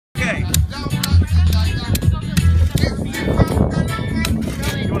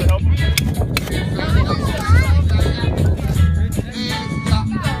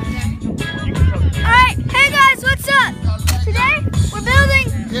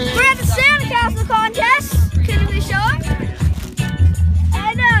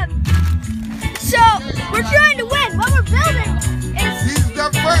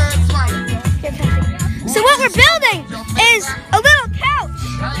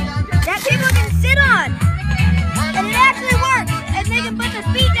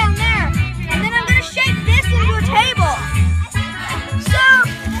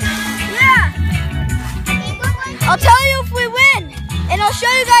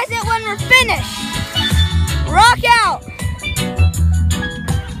realize it when we're finished. Rock out.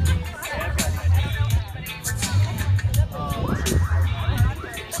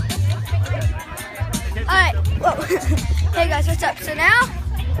 Alright, whoa. Hey guys, what's up? So now,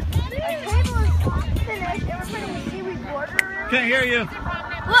 our table is finished and we're putting a seaweed border around. Can't hear you.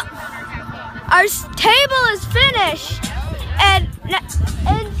 Well, our table is finished and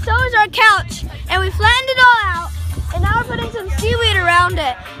so is our couch. And we flattened it all out and now we're putting some seaweed around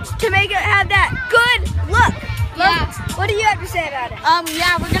it to make it have that good look. Yeah. What do you have to say about it?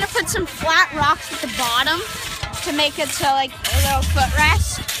 Yeah, we're gonna put some flat rocks at the bottom to make it so like a little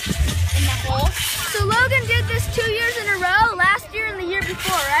footrest in the hole. So Logan did this 2 years in a row, last year and the year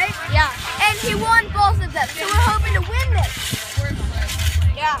before, right? Yeah. And he won both of them. So we're hoping to win this.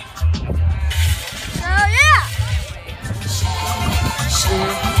 Yeah. So yeah.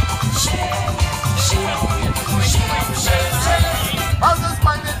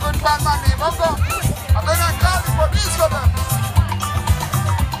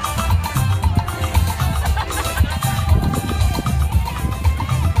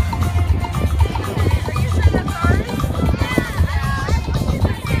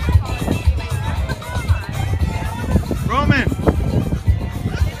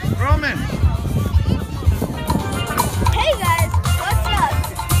 Roman. Hey guys, what's up?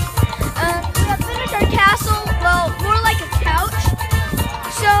 We have finished our castle, well, more like a couch.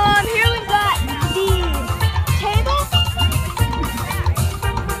 So here we've got the table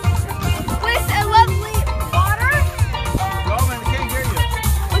with a lovely water. Roman, we can't hear you.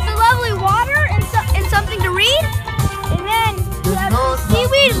 With a lovely water and something to read. And then we have some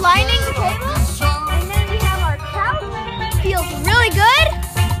seaweed lining the table. And then we have our couch. Feels really good.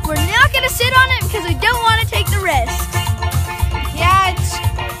 We're not going to sit on it because we don't want to take the risk. Yeah,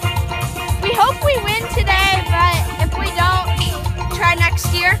 we hope we win today, but if we don't, try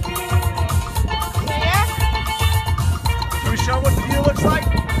next year. So yeah. Can we show what the view looks like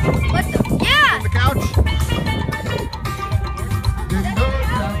What the? Yeah. from the couch?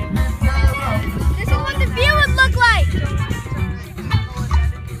 This is what the view would look like.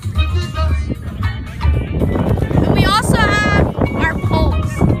 And we also have our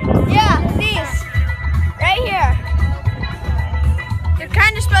poles. Yeah, these. Right here. They're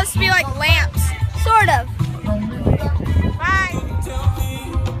kind of supposed to be like lamps. Sort of. Bye.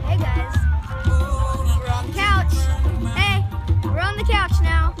 Hey guys. We're on the couch. Hey, we're on the couch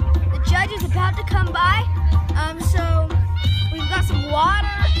now. The judge is about to come by. So we've got some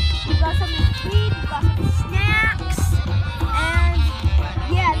water, we've got something to eat, we've got some snacks, and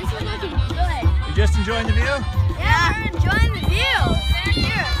yeah, this is looking good. You just enjoying the view? Yeah, we're enjoying the view.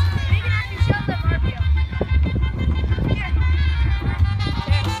 Here, we can actually show them our view. Here.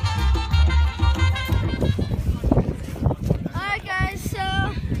 Alright guys, so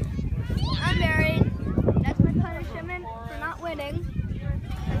I'm married. That's my punishment for not winning.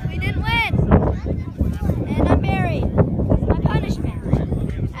 Because we didn't win. And I'm married. That's my punishment.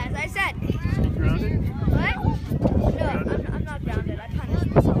 As I said. Grounded? What? No, I'm not grounded. I punished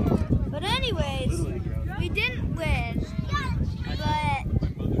myself. But anyways, we didn't win. But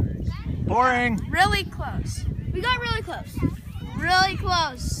Boring. Really close. we got really close. Really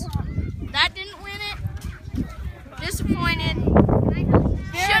close. That didn't win it. Disappointed.